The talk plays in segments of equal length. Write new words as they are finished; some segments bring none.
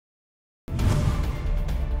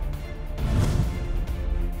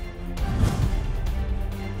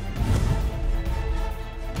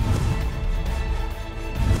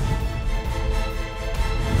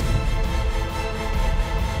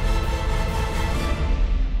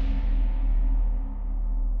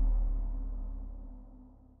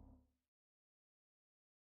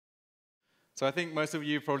So I think most of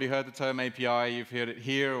you have probably heard the term API. You've heard it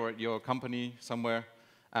here or at your company somewhere.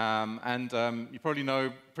 You probably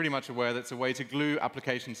know, pretty much aware, that it's a way to glue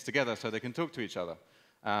applications together so they can talk to each other.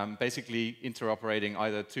 Basically interoperating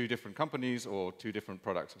either two different companies or two different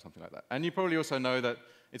products or something like that. And you probably also know that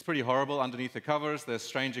it's pretty horrible underneath the covers. There's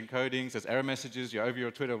strange encodings, there's error messages, you're over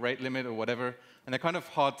your Twitter rate limit or whatever, and they're kind of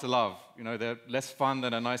hard to love. You know, they're less fun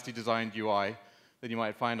than a nicely designed UI that you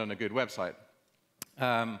might find on a good website.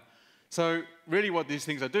 So really what these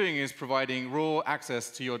things are doing is providing raw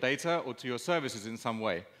access to your data or to your services in some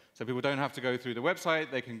way. So people don't have to go through the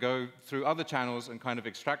website, they can go through other channels and kind of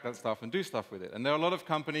extract that stuff and do stuff with it. And there are a lot of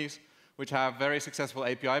companies which have very successful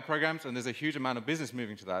API programs, and there's a huge amount of business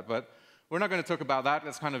moving to that. But we're not going to talk about that.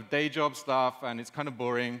 That's kind of day job stuff, and it's kind of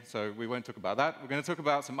boring, so we won't talk about that. We're going to talk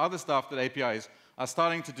about some other stuff that APIs are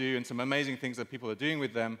starting to do and some amazing things that people are doing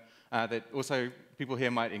with them that also people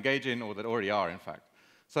here might engage in or that already are, in fact.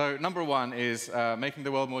 So number one is making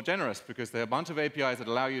the world more generous, because there are a bunch of APIs that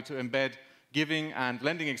allow you to embed giving and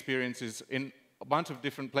lending experiences in a bunch of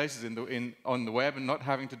different places on the web and not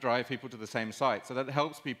having to drive people to the same site. So that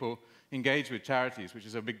helps people engage with charities, which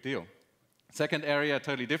is a big deal. Second area,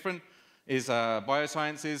 totally different, is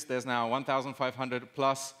biosciences. There's now 1,500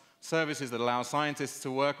 plus services that allow scientists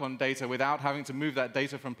to work on data without having to move that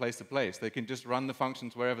data from place to place. They can just run the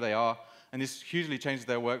functions wherever they are, and this hugely changes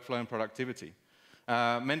their workflow and productivity.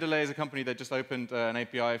 Mendeley is a company that just opened an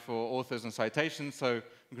API for authors and citations, so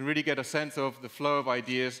you can really get a sense of the flow of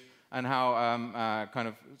ideas and how kind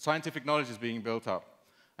of scientific knowledge is being built up.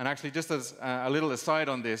 And actually, just as a little aside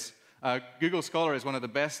on this, Google Scholar is one of the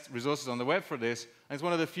best resources on the web for this, and it's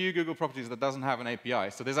one of the few Google properties that doesn't have an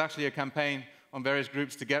API. So there's actually a campaign on various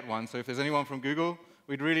groups to get one. So if there's anyone from Google,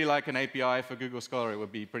 we'd really like an API for Google Scholar. It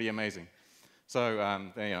would be pretty amazing. So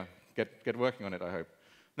there you go. Get working on it, I hope.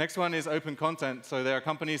 Next one is open content. So there are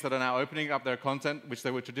companies that are now opening up their content, which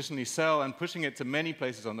they would traditionally sell, and pushing it to many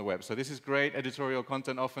places on the web. So this is great editorial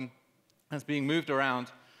content often. That's being moved around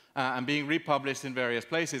and being republished in various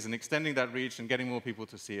places and extending that reach and getting more people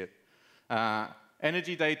to see it.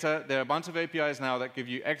 Energy data, there are a bunch of APIs now that give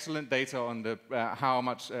you excellent data on the, how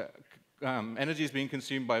much energy is being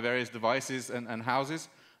consumed by various devices and houses,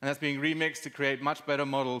 and that's being remixed to create much better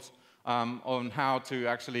models on how to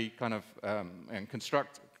actually kind of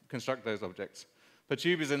construct those objects.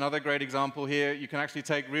 Tube is another great example here. You can actually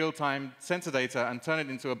take real-time sensor data and turn it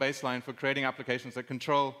into a baseline for creating applications that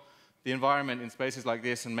control the environment in spaces like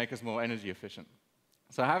this and make us more energy efficient.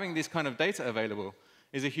 So having this kind of data available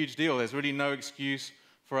is a huge deal. There's really no excuse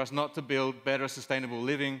for us not to build better sustainable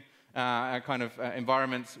living kind of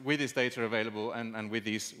environments with this data available and with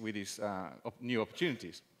these new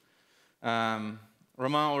opportunities.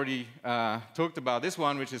 Romain already talked about this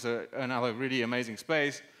one, which is another really amazing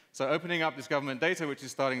space. So opening up this government data, which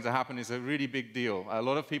is starting to happen, is a really big deal. A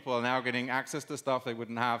lot of people are now getting access to stuff they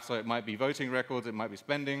wouldn't have. So it might be voting records, it might be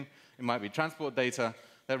spending, it might be transport data.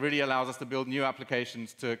 That really allows us to build new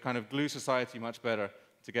applications to kind of glue society much better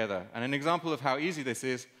together. And an example of how easy this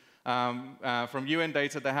is, from UN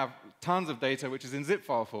data, they have tons of data which is in zip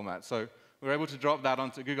file format. So we're able to drop that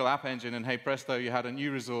onto Google App Engine, and hey presto, you had a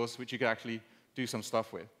new resource which you could actually do some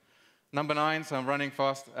stuff with. Number 9, so I'm running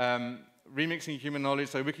fast, remixing human knowledge.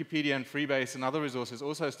 So Wikipedia and Freebase and other resources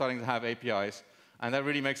also starting to have APIs, and that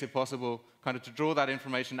really makes it possible kind of to draw that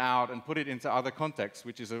information out and put it into other contexts,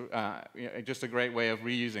 which is just a great way of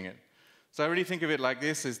reusing it. So I really think of it like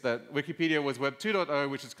this, is that Wikipedia was Web 2.0,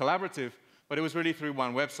 which is collaborative, but it was really through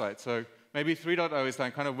one website. So maybe 3.0 is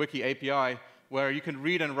that kind of Wiki API where you can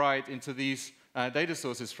read and write into these data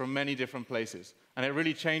sources from many different places. And it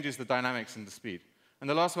really changes the dynamics and the speed. And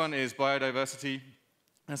the last one is biodiversity.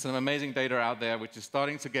 There's some amazing data out there which is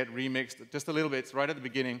starting to get remixed just a little bit right at the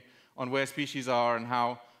beginning on where species are and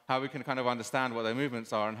how we can kind of understand what their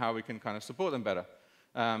movements are and how we can kind of support them better.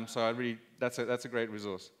 So that's a great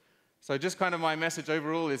resource. So just kind of my message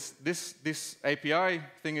overall is this API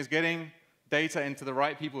thing is getting data into the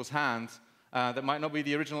right people's hands that might not be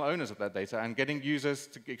the original owners of that data, and getting users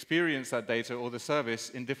to experience that data or the service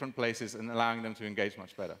in different places and allowing them to engage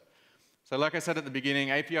much better. So like I said at the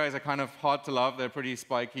beginning, APIs are kind of hard to love. They're pretty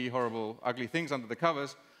spiky, horrible, ugly things under the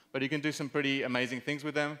covers, but you can do some pretty amazing things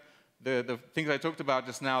with them. The things I talked about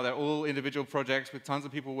just now, they're all individual projects with tons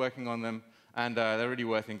of people working on them, and they're really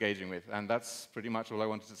worth engaging with. And that's pretty much all I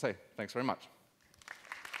wanted to say. Thanks very much.